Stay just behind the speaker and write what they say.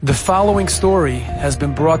The following story has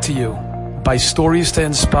been brought to you by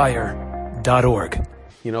StoriesToInspire.org.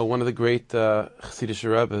 You know, one of the great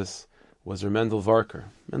Chassidish Rebbes was Mendel Varker.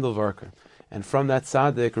 And from that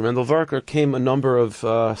tzaddik, Mendel Varker, came a number of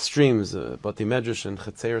streams, Bati Medrash and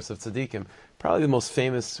Chetzeres of Tzaddikim. Probably the most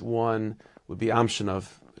famous one would be Amshinov.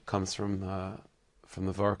 It comes from the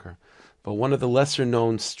Varker. But one of the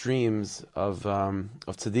lesser-known streams of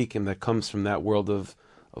Tzaddikim that comes from that world of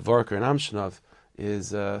Varker and Amshinov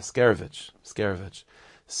is Skarevich.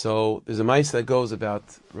 So there's a mice that goes about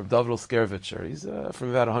Reb David Skarevich. He's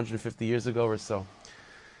from about 150 years ago or so.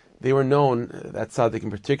 They were known, that tzaddik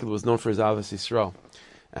in particular was known for his Avos Yisrael.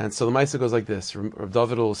 And so the mice goes like this. Reb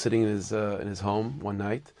David was sitting in his home one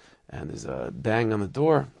night, and there's a bang on the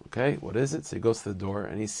door. Okay, what is it? So he goes to the door,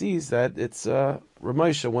 and he sees that it's Rav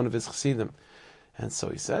Moshe, one of his chassidim. And so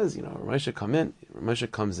he says, Rav Moshe, come in. Rav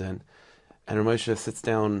Moshe comes in, and Rav Moshe sits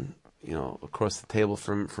down, across the table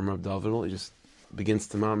from Reb David. He just begins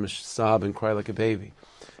to mamish sob and cry like a baby.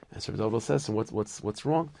 And so Reb David says, "And what's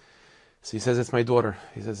wrong?" So he says, "It's my daughter."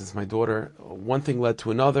 He says, "It's my daughter. One thing led to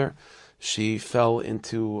another. She fell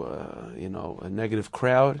into a negative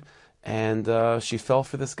crowd, and she fell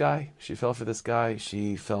for this guy. She fell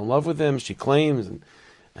in love with him. She claims,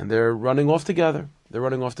 and they're running off together.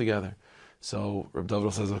 So Reb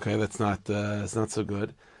David says, "Okay, that's not so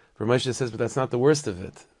good." Rav Moshe says, "But that's not the worst of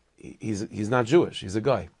it. He's not Jewish. He's a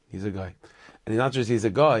guy. And not just he's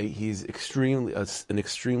a guy. He's an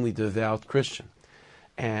extremely devout Christian.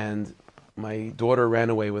 And my daughter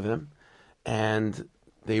ran away with him, and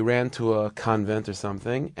they ran to a convent or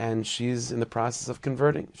something, and she's in the process of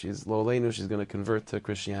converting. She's lo aleinu, she's going to convert to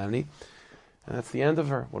Christianity, and that's the end of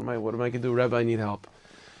her. What am I going to do, Rebbe? I need help."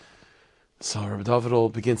 So Rabbi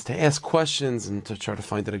David begins to ask questions and to try to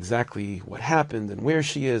find out exactly what happened and where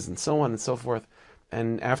she is and so on and so forth.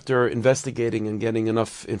 And after investigating and getting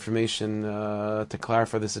enough information to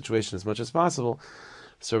clarify the situation as much as possible,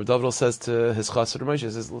 so Rabbi David says to his chassid Moshe, he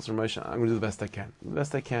says, "Listen, Moshe, I'm going to do the best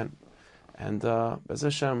I can. And Bez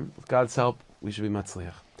Hashem, with God's help, we should be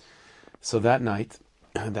matzliach." So that night,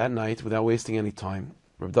 without wasting any time,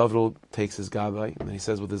 Rabbi David takes his gabbai, and then he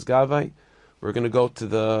says, with his gabbai, we're going to go to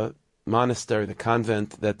the monastery, the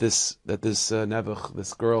convent that this Nebuch,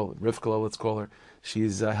 this girl, Rivka, let's call her,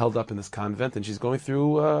 she's held up in this convent, and she's going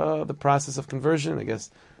through the process of conversion. I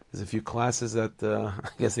guess there's a few classes that I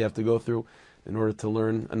guess they have to go through in order to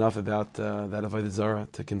learn enough about that Avodah Zarah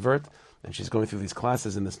to convert. And she's going through these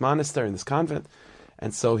classes in this monastery, in this convent.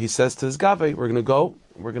 And so he says to his Gabbai, we're going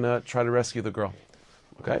to try to rescue the girl.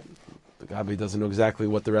 Okay? The Gabbai doesn't know exactly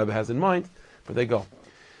what the Rebbe has in mind, but they go.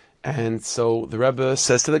 And so the Rebbe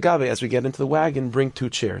says to the Gabbai, as we get into the wagon, bring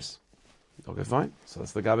 2 chairs. Okay, fine. So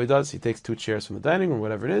that's what the Gabbai does. He takes 2 chairs from the dining room,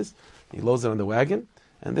 whatever it is. He loads it on the wagon,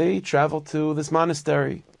 and they travel to this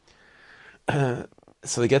monastery. So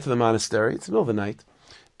they get to the monastery. It's the middle of the night.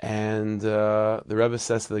 And the Rebbe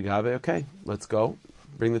says to the Gabbai, "Okay, let's go.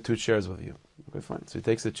 Bring the 2 chairs with you." Okay, fine. So he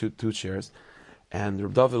takes the two chairs, and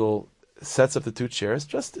Reb David sets up the 2 chairs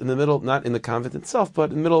just in the middle, not in the convent itself,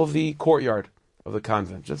 but in the middle of the courtyard of the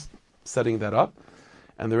convent, just setting that up.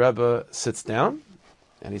 And the Rebbe sits down,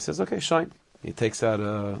 and he says, "Okay, shine." He takes out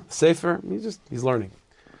a sefer, and he's learning.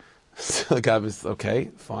 So the Gabbai's,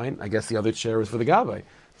 "Okay, fine. I guess the other chair is for the Gabbai."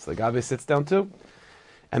 So the Gabbai sits down too.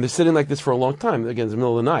 And they're sitting like this for a long time. Again, it's the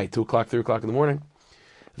middle of the night, 2 o'clock, 3 o'clock in the morning.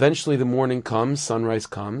 Eventually the morning comes, sunrise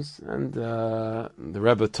comes, and the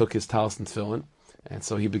Rebbe took his talis and tefillin, and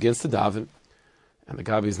so he begins to daven. And the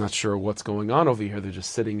Gabbai is not sure what's going on over here. They're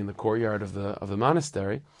just sitting in the courtyard of the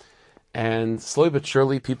monastery. And slowly but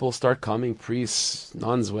surely people start coming, priests,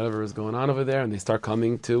 nuns, whatever is going on over there, and they start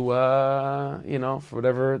coming to, for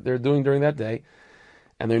whatever they're doing during that day.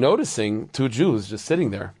 And they're noticing 2 Jews just sitting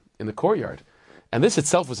there in the courtyard. And this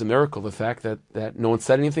itself was a miracle, the fact that no one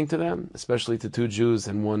said anything to them, especially to 2 Jews,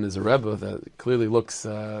 and one is a Rebbe that clearly looks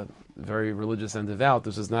very religious and devout.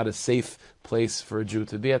 This was not a safe place for a Jew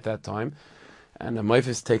to be at that time. And a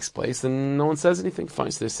maifis takes place, and no one says anything.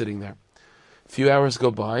 Fine, so they're sitting there. A few hours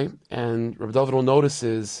go by, and Rabbi David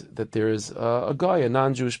notices that there is a guy, a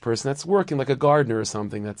non-Jewish person, that's working like a gardener or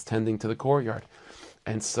something, that's tending to the courtyard.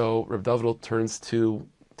 And so Rabbi David turns to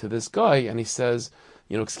this guy, and he says,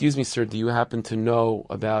 "Excuse me, sir, do you happen to know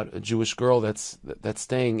about a Jewish girl that's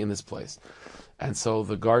staying in this place?" And so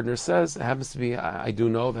the gardener says, "It happens to be, I do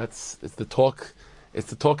know, it's the talk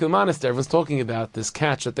of the monastery. Everyone's talking about this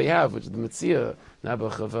catch that they have, which is the Metzia,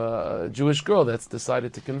 Nebuch, of a Jewish girl that's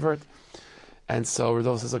decided to convert." And so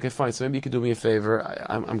Rodolfo says, "Okay, fine, so maybe you could do me a favor.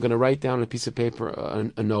 I'm going to write down on a piece of paper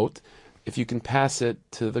a note, if you can pass it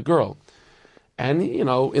to the girl." And,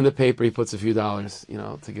 in the paper, he puts a few dollars,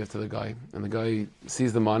 to give to the guy. And the guy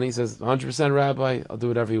sees the money. He says, 100% Rabbi, I'll do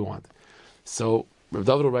whatever you want. So Reb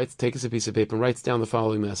Davidel takes a piece of paper and writes down the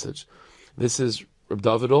following message. This is Reb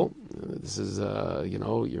Davidel. This is,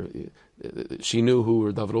 she knew who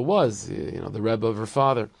Reb Davidel was, the Rebbe of her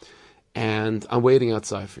father. And I'm waiting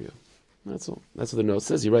outside for you. That's all. That's what the note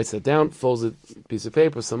says. He writes that down, folds a piece of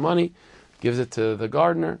paper, some money, gives it to the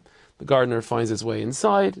gardener. The gardener finds his way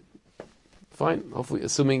inside. Fine, hopefully,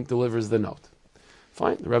 assuming delivers the note.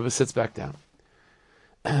 Fine, the Rebbe sits back down.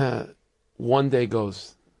 1 day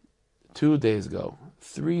goes, 2 days go,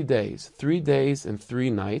 3 days, 3 days and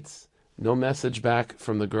 3 nights, no message back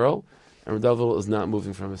from the girl, and Reb Davidel is not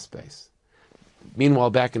moving from his space.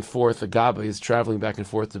 Meanwhile, back and forth, the Gabbai is traveling back and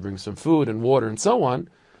forth to bring some food and water and so on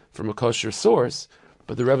from a kosher source,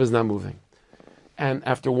 but the Rebbe is not moving. And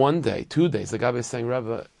after 1 day, 2 days, the Gabbai is saying,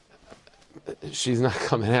 Rebbe, she's not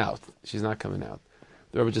coming out. She's not coming out.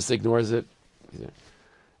 The Rebbe just ignores it.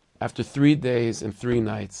 After 3 days and 3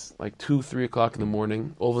 nights, like 2, 3 o'clock in the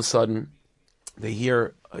morning, all of a sudden, they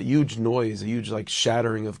hear a huge noise, a huge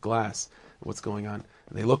shattering of glass. What's going on?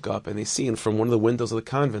 And they look up and they see, and from one of the windows of the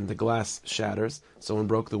convent, the glass shatters. Someone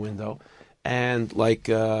broke the window, and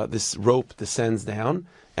this rope descends down.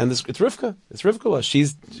 And it's Rivka. It's Rivka.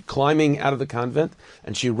 She's climbing out of the convent,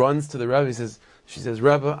 and she runs to the Rebbe. She says,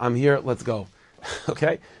 Rebbe, I'm here. Let's go.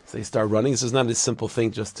 Okay? So they start running. This is not a simple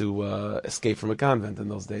thing just to escape from a convent in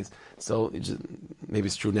those days. So maybe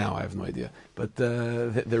it's true now. I have no idea. But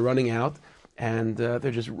they're running out, and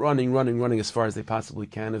they're just running as far as they possibly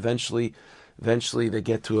can. Eventually they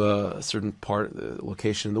get to a certain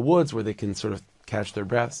location in the woods where they can sort of catch their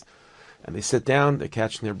breaths. And they sit down. They're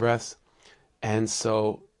catching their breaths. And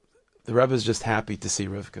so the Rebbe is just happy to see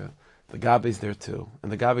Rivka. The Gabbai's there too.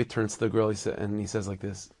 And the Gabbai turns to the girl and he says like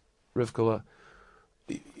this, Rivka,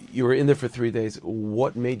 you were in there for 3 days.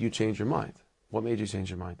 What made you change your mind? What made you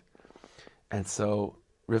change your mind? And so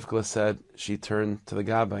Rivka said, she turned to the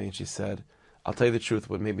Gabbai and she said, I'll tell you the truth,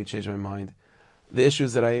 what made me change my mind. The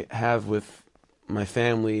issues that I have with my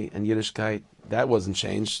family and Yiddishkeit, that wasn't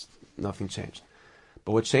changed. Nothing changed.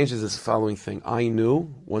 But what changes is the following thing. I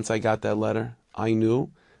knew, once I got that letter, I knew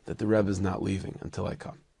that the Rebbe is not leaving until I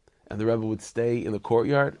come. And the Rebbe would stay in the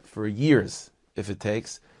courtyard for years, if it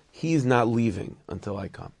takes. He's not leaving until I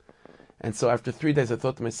come. And so after 3 days, I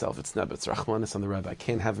thought to myself, it's Rachmanis on the Rebbe. I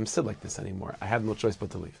can't have him sit like this anymore. I have no choice but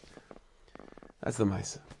to leave. That's the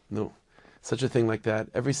Maisa. No. Such a thing like that.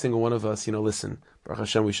 Every single one of us, listen, Baruch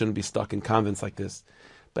Hashem, we shouldn't be stuck in convents like this.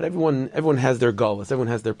 But everyone has their gullus. Everyone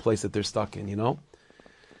has their place that they're stuck in,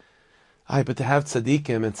 But to have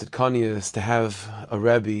tzaddikim and tzidkanias, to have a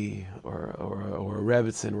Rebbe or a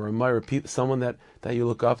Rebbitzin or a Meir, someone that you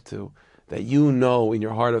look up to, that in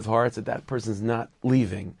your heart of hearts that person's not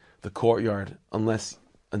leaving the courtyard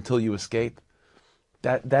until you escape,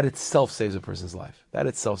 that itself saves a person's life. That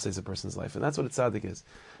itself saves a person's life. And that's what a tzaddik is.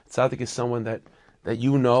 A tzaddik is someone that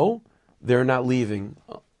they're not leaving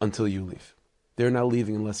until you leave. They're not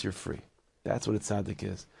leaving unless you're free. That's what a tzaddik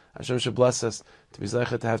is. Hashem should bless us to be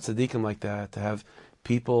zeicha to have tzaddikim like that, to have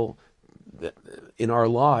people in our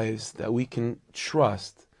lives that we can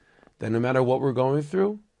trust that no matter what we're going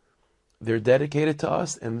through, they're dedicated to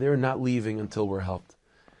us and they're not leaving until we're helped.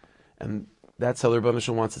 And that's how the Rebbeinu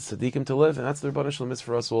Shalom wants the tzaddikim to live, and that's the Rebbeinu Shalom is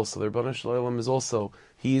for us also. The Rebbeinu Shalom is also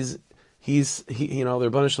the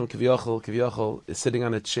Rebbeinu Shalom Kiviyachol is sitting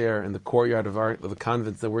on a chair in the courtyard of the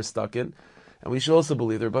convents that we're stuck in. And we should also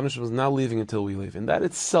believe the Rebbeinu Shalom is not leaving until we leave. And that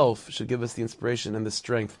itself should give us the inspiration and the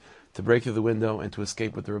strength to break through the window and to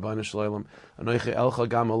escape with the Rebbeinu Shalom. Anoiche elcha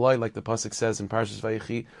gam aloi, like the pasuk says in Parshas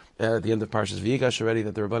Vayechi, at the end of Parshas V'yigash already,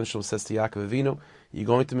 that the Rebbeinu Shalom says to Yaakov Avinu, you're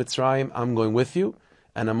going to Mitzrayim, I'm going with you,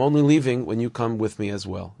 and I'm only leaving when you come with me as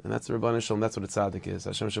well. And that's the Rebbeinu Shalom, that's what a tzaddik is.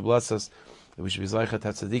 Hashem should bless us, that we should be zeicha to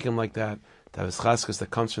have tzaddikim like that, to have ischaskus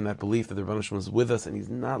that comes from that belief that the Rebbeinu Shalom is with us and he's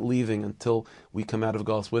not leaving until we come out of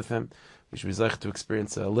Galus with him. We should be zeich to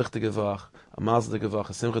experience a lichte gevach, a mazda gevach,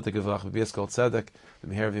 a simchete gevach, v'bias kol tzedek,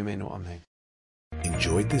 v'meher v'yimeinu, amen.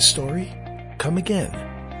 Enjoyed this story? Come again.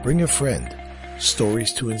 Bring a friend.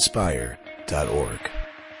 StoriesToInspire.org